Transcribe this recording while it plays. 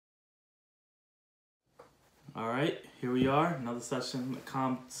All right, here we are, another session at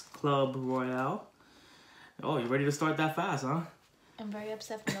Comps Club Royale. Oh, you ready to start that fast, huh? I'm very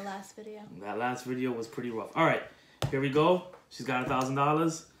upset from the last video. That last video was pretty rough. All right, here we go. She's got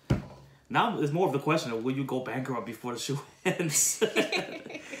 $1,000. Now it's more of the question of will you go bankrupt before the shoe ends?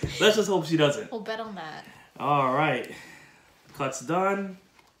 Let's just hope she doesn't. We'll bet on that. All right, cut's done.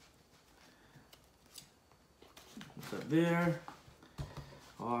 Cut there.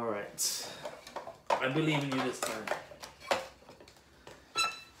 All right. I believe in you this time.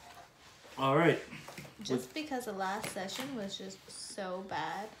 All right. Just because the last session was just so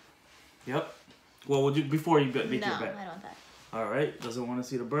bad. Yep. Well, would you before you make your bet? No, I don't want that. All right. Doesn't want to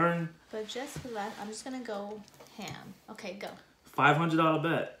see the burn. But just for that, I'm just gonna go ham. Okay, go. $500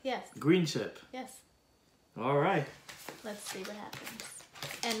 bet. Yes. Green chip. Yes. All right. Let's see what happens.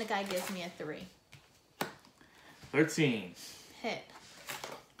 And the guy gives me a 3. 13. Hit.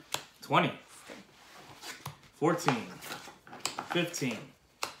 20. Stay. 14. 15.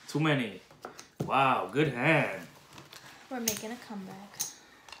 Too many. Wow. Good hand. We're making a comeback.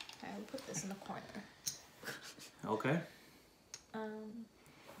 Alright, we'll put this in the corner. Okay. Alright,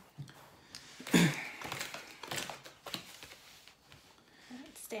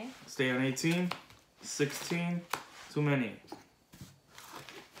 stay. Stay on 18. 16. Too many.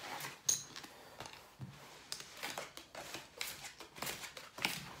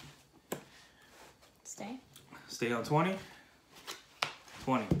 Stay. Stay on 20.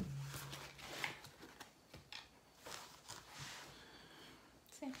 20.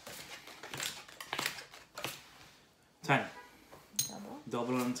 Stay. 10. Double.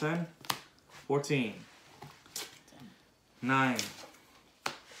 Double on 10. 14. 9.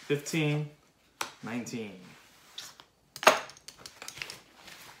 15. 19.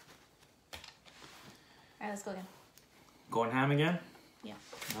 Alright, let's go again. Going ham again? Yeah.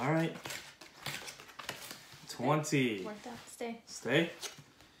 All right. 20. Worked out. Stay. Stay.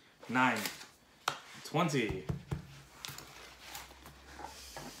 9. 20.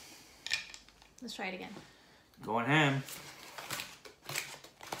 Let's try it again. Going ham.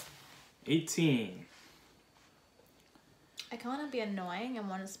 18. I kind of want to be annoying and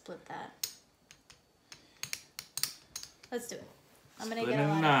want to split that. Let's do it. I'm gonna get a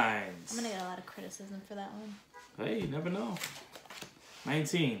lot. Nines. I'm gonna get a lot of criticism for that one. Hey, you never know.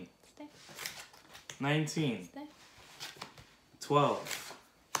 19. Stay. 19. Stay. 12.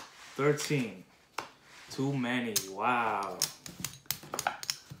 13. Too many. Wow.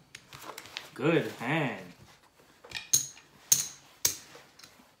 Good hand.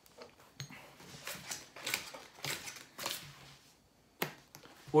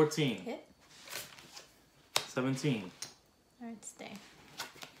 $14. Hit. 17. All right, stay.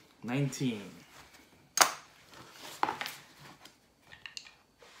 19.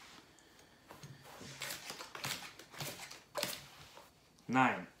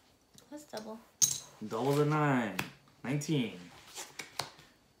 9. Let's double. Double the 9. 19.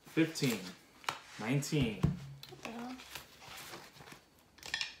 15. 19. What the hell?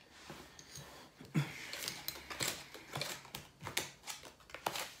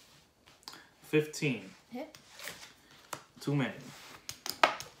 $15. Hit. Too many.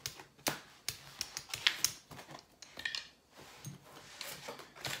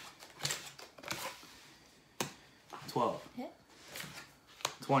 $12. Hit.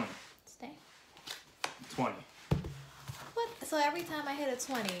 20. Stay. 20. What? So every time I hit a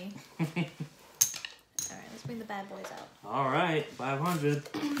 20. All right, let's bring the bad boys out. All right. 500.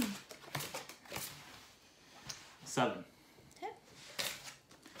 7. Hit.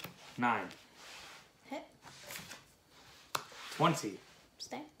 9. Hit. 20.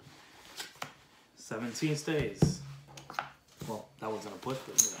 Stay. 17 stays. Well, that wasn't a push,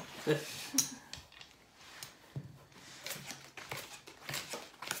 but you know.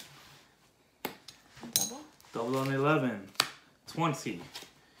 Double. Double on 11. 20.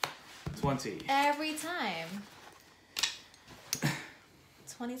 20. Every time.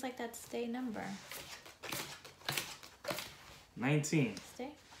 20's like that stay number. 19.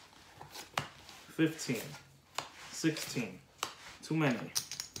 Stay. 15. 16. Too many.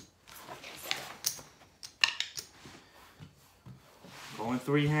 Going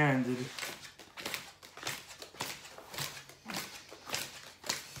three-handed.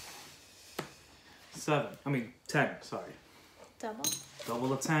 Seven. I mean, 10. Sorry. Double. Double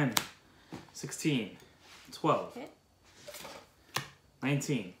the 10. 16. 12. Hit.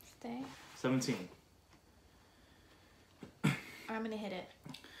 19. Stay. 17. I'm gonna hit it.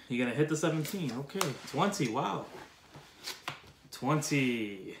 You're gonna hit the 17. Okay. 20. Wow.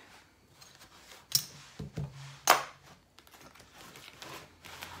 20.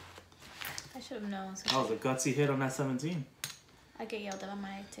 should have known. That was a gutsy hit on that 17. I get yelled at by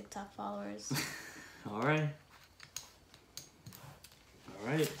my TikTok followers. All right. All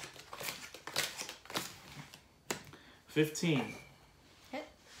right. 15. Hit.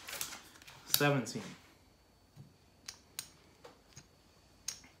 17.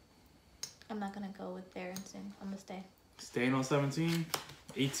 I'm not gonna go with there and soon. I'm gonna stay. Staying on 17.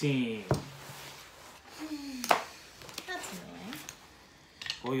 18. That's annoying.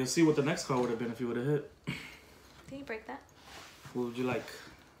 Well, you'll see what the next card would have been if you would have hit. Can you break that? What would you like?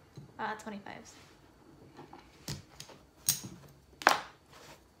 25s.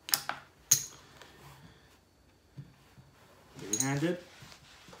 Three-handed.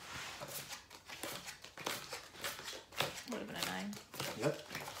 Would have been a 9. Yep.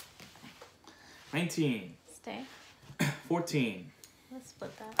 19. Stay. 14. Let's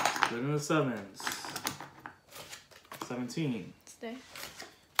split that. Split in the sevens. 17. Stay.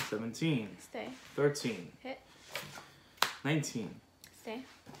 17. Stay. 13. Hit. 19. Stay.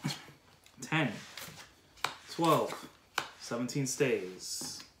 10. 12. 17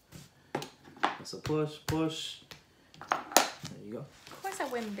 stays. That's a push, push. There you go. Of course I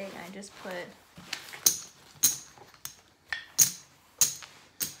win big and I just put...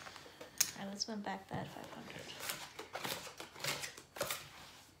 Alright, let's win back that 500.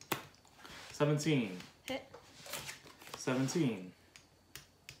 17. Hit. 17.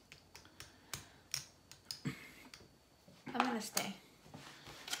 I'm gonna stay.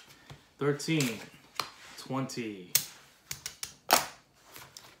 13. 20. Oh,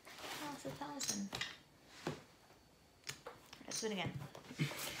 it's 1,000. Let's do it again.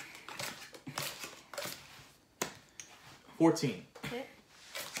 14. Hit.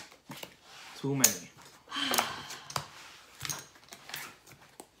 Too many.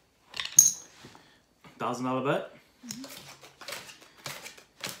 $1,000 bet.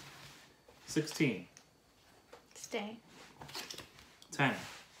 16. Stay. 10.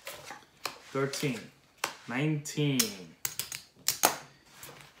 13. 19.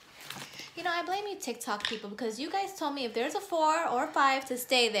 You know, I blame you TikTok people because you guys told me if there's a 4 or 5 to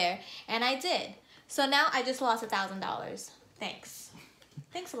stay there, and I did. So now I just lost $1,000. Thanks.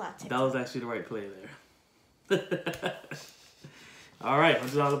 Thanks a lot, TikTok. That was actually the right play there. All right,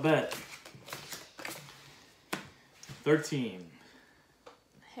 $100 bet. 13.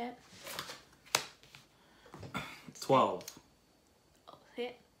 Hit. 12.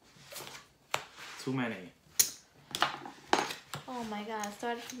 Hit. Too many. Oh my god, I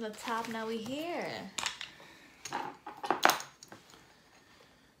started from the top, now we here. Alright,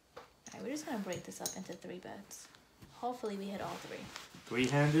 we're just gonna break this up into 3 bets. Hopefully we hit all 3.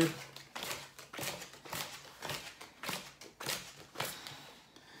 Three-handed.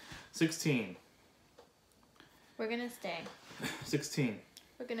 16. We're gonna stay. 16.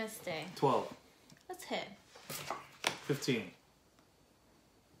 We're gonna stay. 12. Let's hit. 15.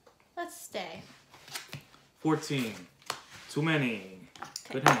 Let's stay. 14. Too many.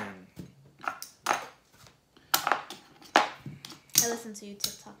 Okay. Good hand. I listen to you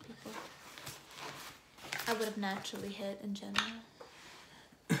TikTok people. I would have naturally hit in general.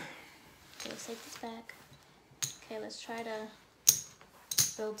 Okay, let's take this back. Okay, let's try to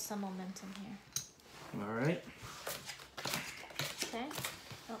build some momentum here. All right. Okay.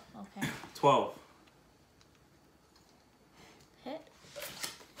 Oh, okay. 12. Hit.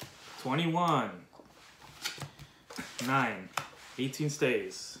 21. 9. 18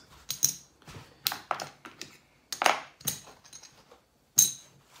 stays.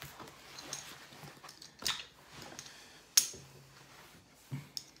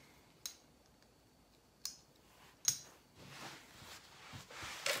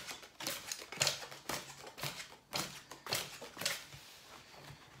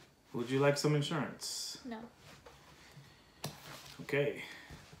 Would you like some insurance? No. Okay.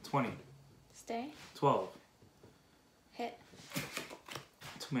 20. Stay. 12. Hit.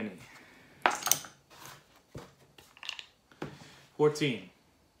 Too many. 14.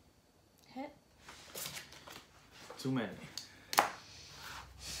 Hit. Too many.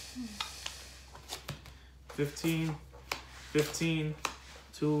 15. 15.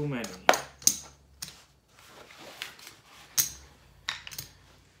 Too many.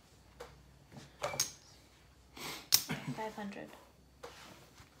 500.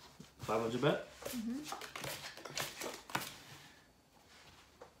 500 bet?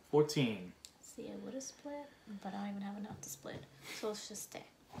 14. See, I would have split, but I don't even have enough to split. So let's just stay.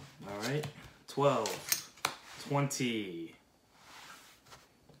 All right. 12. 20.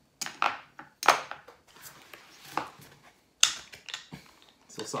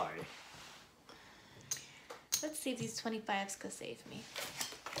 So sorry. Let's see if these 25s could save me.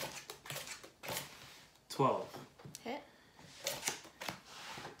 12. Hit.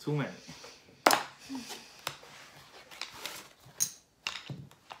 Too many.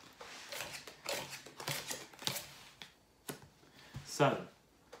 Seven.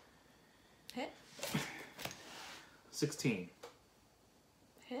 Hit. 16.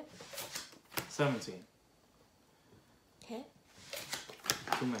 Hit. 17. Hit.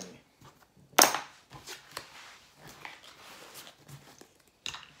 Too many.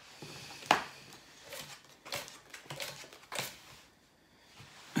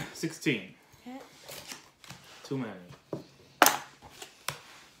 $16. Hit. Too many.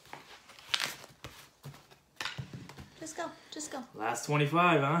 Just go. Just go. Last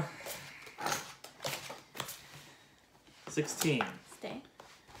 25, huh? 16. Stay.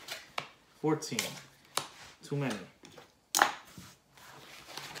 14. Too many.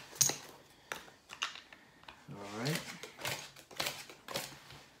 Alright.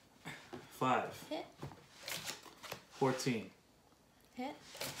 5. Hit. 14. Hit.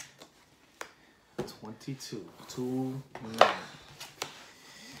 22. Too many.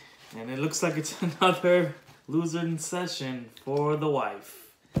 And it looks like it's another losing session for the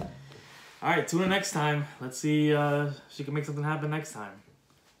wife. Alright, tune in next time. Let's see if she can make something happen next time.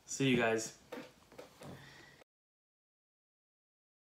 See you guys.